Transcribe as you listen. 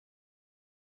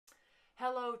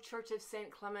Hello, Church of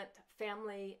Saint Clement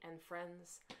family and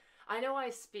friends. I know I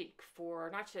speak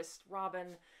for not just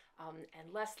Robin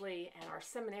and Leslie and our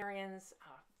seminarians,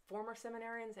 former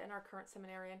seminarians and our current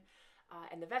seminarian,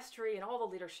 and the vestry and all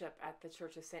the leadership at the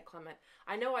Church of Saint Clement.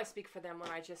 I know I speak for them when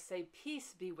I just say,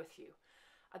 peace be with you.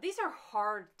 These are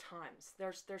hard times.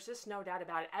 There's just no doubt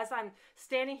about it. As I'm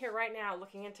standing here right now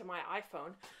looking into my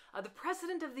iPhone, the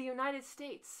President of the United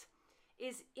States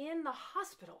is in the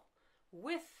hospital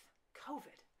with COVID.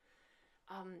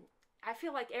 I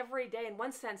feel like every day in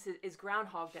one sense is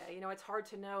Groundhog Day. You know, it's hard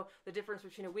to know the difference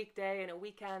between a weekday and a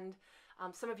weekend.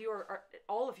 Some of you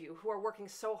all of you who are working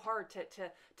so hard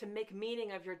to make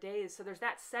meaning of your days. So there's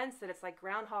that sense that it's like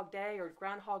Groundhog Day or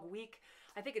Groundhog Week.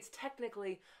 I think it's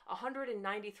technically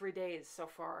 193 days so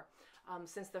far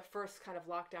since the first kind of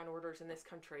lockdown orders in this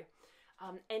country.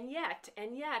 And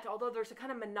yet, although there's a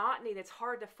kind of monotony that's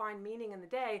hard to find meaning in the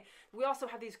day, we also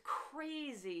have these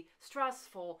crazy,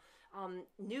 stressful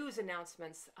news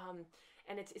announcements.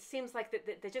 And it seems like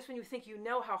that just when you think you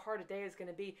know how hard a day is going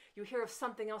to be, you hear of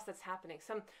something else that's happening,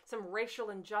 some racial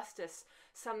injustice,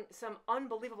 some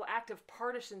unbelievable act of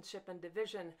partisanship and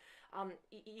division.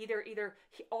 Either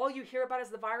all you hear about is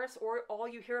the virus, or all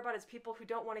you hear about is people who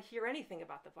don't want to hear anything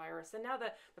about the virus. And now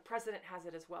the president has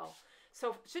it as well.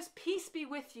 So just peace be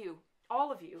with you,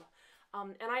 all of you.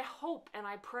 And I hope and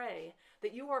I pray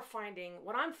that you are finding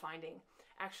what I'm finding,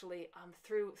 actually,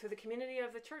 through the community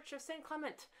of the Church of Saint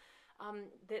Clement.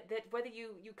 That whether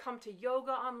you come to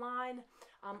yoga online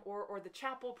or the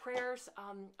chapel prayers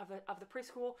of the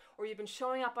preschool, or you've been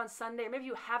showing up on Sunday, or maybe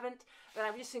you haven't, then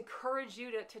I would just encourage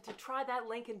you to try that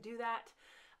link and do that.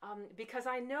 Because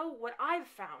I know what I've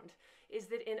found is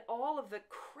that in all of the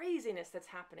craziness that's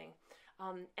happening,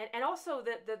 and also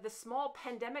the small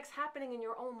pandemics happening in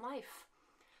your own life.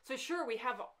 So sure, we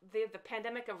have the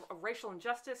pandemic of racial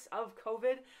injustice, of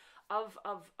COVID,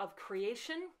 of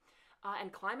creation,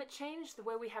 and climate change, the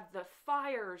way we have the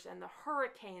fires and the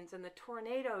hurricanes and the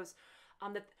tornadoes,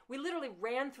 that we literally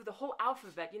ran through the whole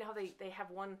alphabet. You know how they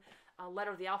have one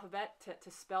letter of the alphabet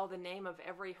to spell the name of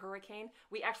every hurricane?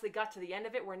 We actually got to the end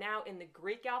of it. We're now in the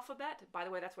Greek alphabet. By the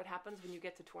way, that's what happens when you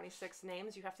get to 26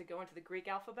 names. You have to go into the Greek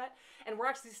alphabet. And we're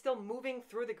actually still moving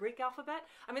through the Greek alphabet.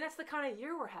 I mean, that's the kind of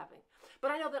year we're having.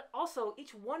 But I know that also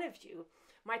each one of you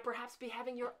might perhaps be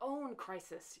having your own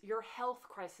crisis, your health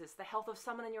crisis, the health of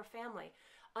someone in your family,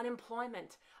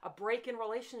 unemployment, a break in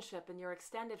relationship in your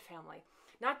extended family,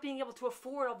 not being able to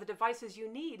afford all the devices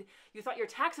you need. You thought your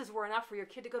taxes were enough for your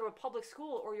kid to go to a public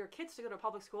school or your kids to go to a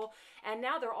public school, and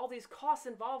now there are all these costs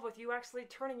involved with you actually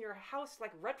turning your house,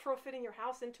 like retrofitting your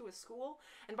house into a school.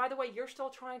 And by the way, you're still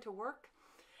trying to work.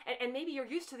 And maybe you're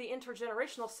used to the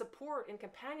intergenerational support and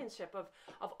companionship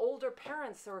of older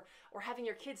parents, or having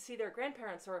your kids see their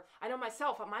grandparents. Or I know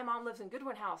myself, my mom lives in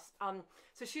Goodwin House,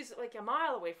 so she's like a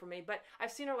mile away from me, but I've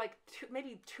seen her like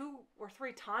maybe two or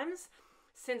three times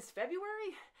since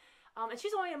February, and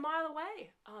she's only a mile away.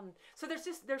 So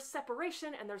there's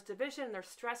separation, and there's division, and there's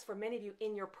stress for many of you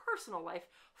in your personal life.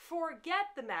 Forget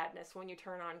the madness when you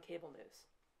turn on cable news.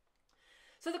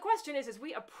 So the question is, as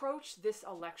we approach this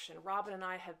election, Robin and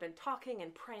I have been talking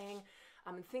and praying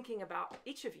and thinking about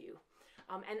each of you,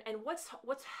 and what's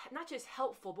not just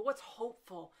helpful, but what's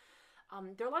hopeful.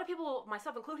 There are a lot of people,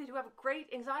 myself included, who have great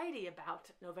anxiety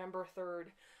about November 3rd.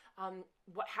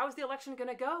 How's the election going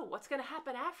to go? What's going to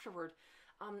happen afterward?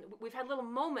 We've had little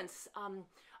moments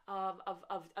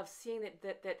of seeing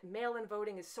that mail-in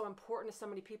voting is so important to so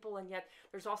many people, and yet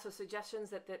there's also suggestions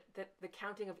that the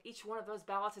counting of each one of those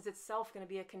ballots is itself going to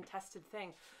be a contested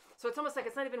thing. So it's almost like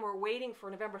it's not even we're waiting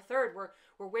for November 3rd,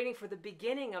 we're waiting for the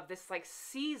beginning of this like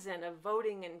season of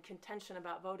voting and contention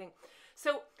about voting.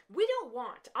 So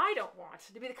I don't want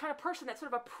to be the kind of person that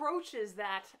sort of approaches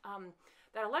that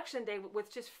election day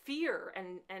with just fear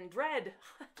and dread.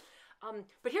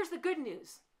 But here's the good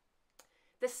news.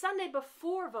 The Sunday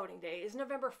before voting day is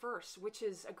November 1st, which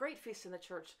is a great feast in the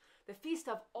church, the Feast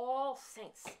of All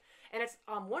Saints. And it's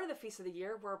one of the feasts of the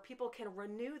year where people can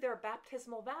renew their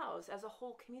baptismal vows as a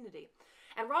whole community.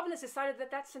 And Robin has decided that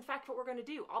that's in fact what we're going to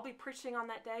do. I'll be preaching on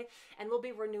that day, and we'll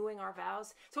be renewing our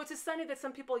vows. So it's a Sunday that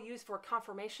some people use for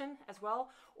confirmation as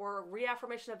well, or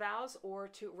reaffirmation of vows, or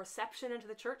to reception into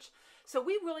the church. So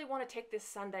we really want to take this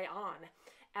Sunday on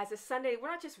as a Sunday. We're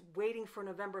not just waiting for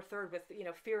November 3rd with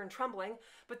fear and trembling,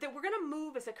 but that we're going to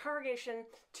move as a congregation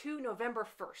to November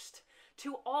 1st,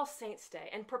 to All Saints Day,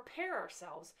 and prepare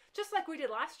ourselves, just like we did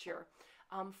last year,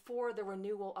 for the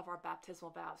renewal of our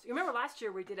baptismal vows. You remember last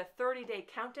year we did a 30-day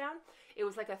countdown. It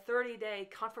was like a 30-day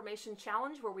confirmation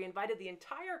challenge where we invited the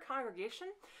entire congregation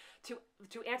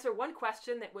to answer one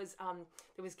question that was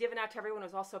given out to everyone. It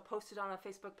was also posted on a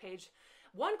Facebook page.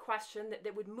 One question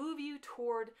that would move you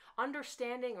toward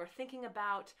understanding or thinking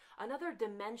about another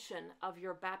dimension of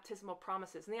your baptismal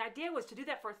promises. And the idea was to do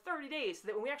that for 30 days so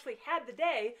that when we actually had the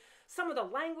day, some of the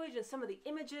language and some of the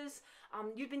images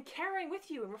you'd been carrying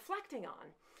with you and reflecting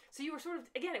on. So you were sort of,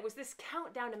 again, it was this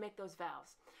countdown to make those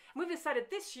vows. And we've decided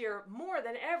this year, more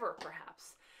than ever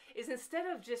perhaps, is instead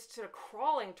of just sort of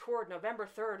crawling toward November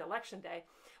 3rd, Election Day,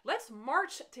 let's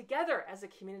march together as a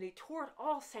community toward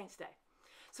All Saints' Day.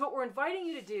 So what we're inviting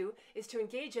you to do is to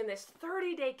engage in this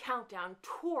 30-day countdown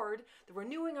toward the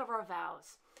renewing of our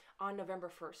vows on November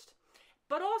 1st.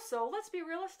 But also, let's be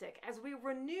realistic. As we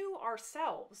renew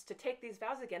ourselves to take these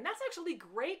vows again, that's actually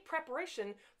great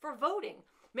preparation for voting.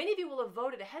 Many of you will have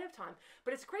voted ahead of time,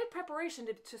 but it's great preparation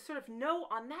to sort of know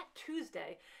on that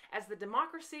Tuesday, as the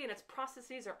democracy and its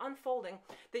processes are unfolding,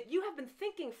 that you have been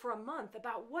thinking for a month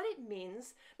about what it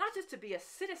means, not just to be a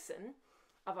citizen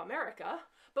of America,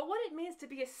 but what it means to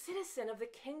be a citizen of the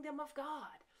kingdom of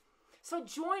God. So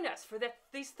join us for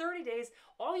these 30 days.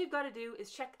 All you've got to do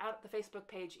is check out the Facebook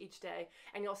page each day,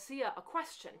 and you'll see a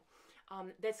question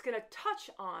that's going to touch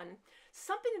on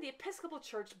something that the Episcopal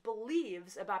Church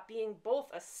believes about being both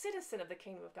a citizen of the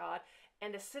kingdom of God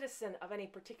and a citizen of any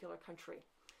particular country.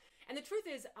 And the truth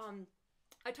is,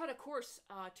 I taught a course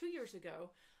 2 years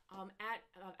ago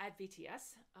at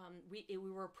VTS. We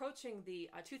were approaching the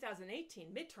 2018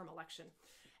 midterm election,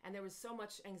 and there was so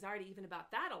much anxiety even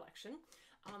about that election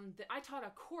that I taught a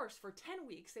course for 10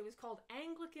 weeks. It was called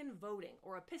Anglican Voting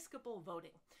or Episcopal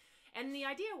Voting. And the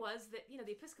idea was that, you know,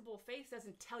 the Episcopal faith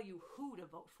doesn't tell you who to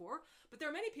vote for, but there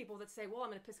are many people that say, well,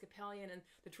 I'm an Episcopalian, and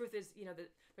the truth is, you know, that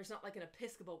there's not like an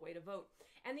Episcopal way to vote.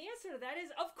 And the answer to that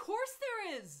is, of course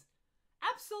there is.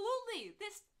 Absolutely.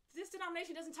 This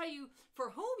denomination doesn't tell you for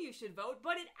whom you should vote,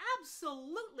 but it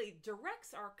absolutely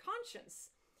directs our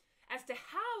conscience as to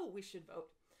how we should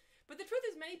vote. But the truth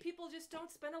is, many people just don't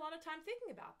spend a lot of time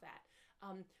thinking about that.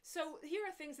 So here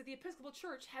are things that the Episcopal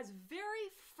Church has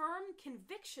very firm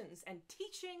convictions and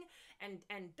teaching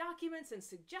and documents and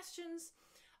suggestions.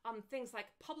 Things like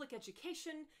public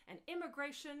education and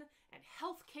immigration and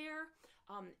health care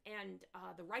and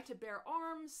the right to bear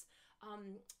arms,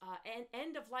 and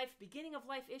end of life, beginning of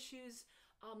life issues,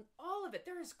 all of it.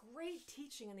 There is great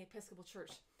teaching in the Episcopal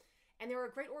Church, and there are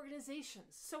great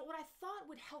organizations. So what I thought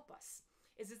would help us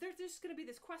is there's just going to be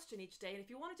this question each day, and if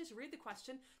you want to just read the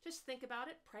question, just think about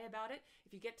it, pray about it.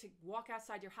 If you get to walk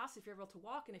outside your house, if you're able to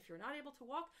walk, and if you're not able to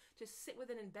walk, just sit with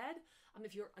it in bed.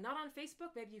 If you're not on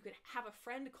Facebook, maybe you could have a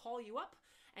friend call you up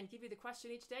and give you the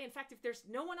question each day. In fact, if there's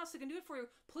no one else who can do it for you,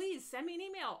 please send me an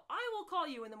email. I will call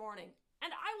you in the morning,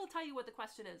 and I will tell you what the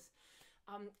question is.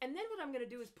 And then what I'm going to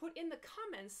do is put in the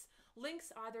comments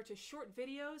links either to short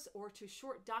videos or to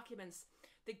short documents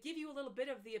that give you a little bit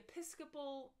of the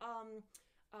Episcopal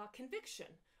conviction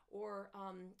or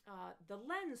the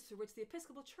lens through which the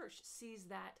Episcopal Church sees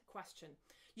that question.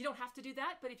 You don't have to do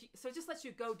that, but so it just lets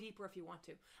you go deeper if you want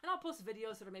to. And I'll post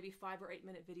videos that are maybe 5 or 8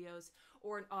 minute videos,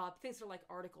 or things that are like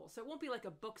articles. So it won't be like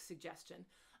a book suggestion.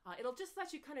 It'll just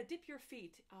let you kind of dip your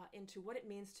feet into what it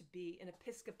means to be an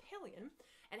Episcopalian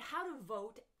and how to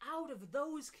vote out of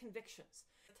those convictions.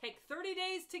 Take 30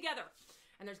 days together.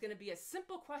 And there's going to be a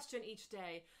simple question each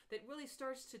day that really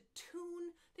starts to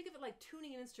tune, think of it like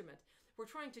tuning an instrument. We're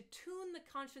trying to tune the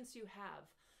conscience you have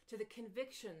to the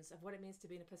convictions of what it means to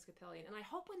be an Episcopalian. And I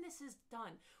hope when this is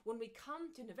done, when we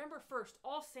come to November 1st,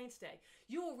 All Saints' Day,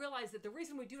 you will realize that the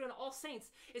reason we do it on All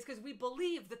Saints is because we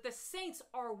believe that the saints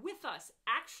are with us,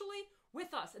 actually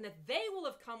with us, and that they will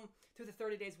have come through the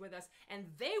 30 days with us, and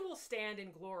they will stand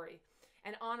in glory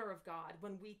and honor of God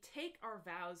when we take our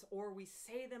vows or we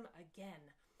say them again.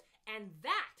 And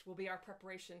that will be our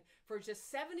preparation for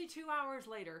just 72 hours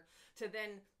later to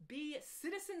then be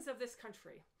citizens of this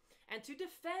country and to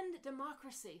defend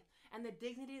democracy and the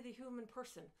dignity of the human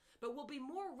person. But we'll be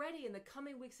more ready in the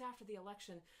coming weeks after the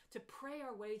election to pray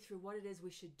our way through what it is we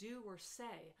should do or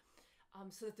say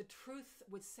so that the truth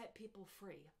would set people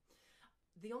free.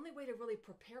 The only way to really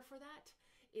prepare for that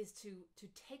is to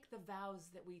take the vows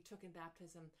that we took in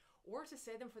baptism or to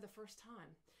say them for the first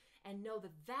time and know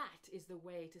that that is the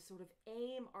way to sort of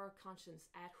aim our conscience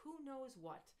at who knows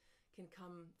what can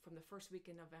come from the first week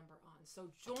in November on. So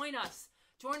join us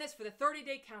for the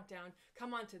 30-day countdown.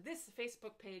 Come on to this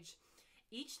Facebook page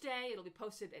each day. It'll be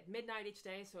posted at midnight each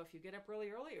day. So if you get up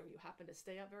really early or you happen to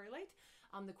stay up very late,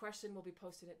 the question will be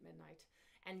posted at midnight.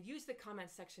 And use the comment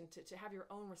section to have your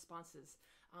own responses.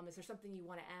 Is there something you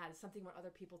want to add? Something you want other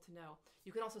people to know?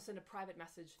 You can also send a private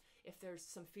message if there's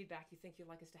some feedback you think you'd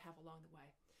like us to have along the way.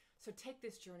 So take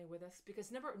this journey with us,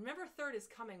 because November 3rd is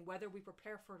coming, whether we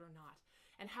prepare for it or not.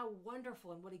 And how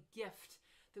wonderful and what a gift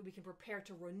that we can prepare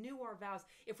to renew our vows.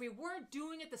 If we weren't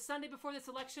doing it the Sunday before this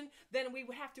election, then we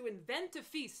would have to invent a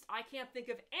feast. I can't think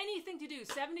of anything to do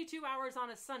 72 hours on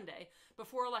a Sunday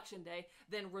before Election Day,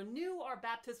 then renew our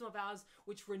baptismal vows,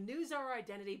 which renews our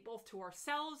identity both to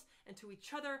ourselves and to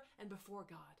each other and before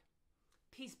God.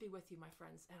 Peace be with you, my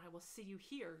friends, and I will see you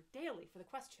here daily for the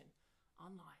question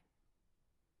online.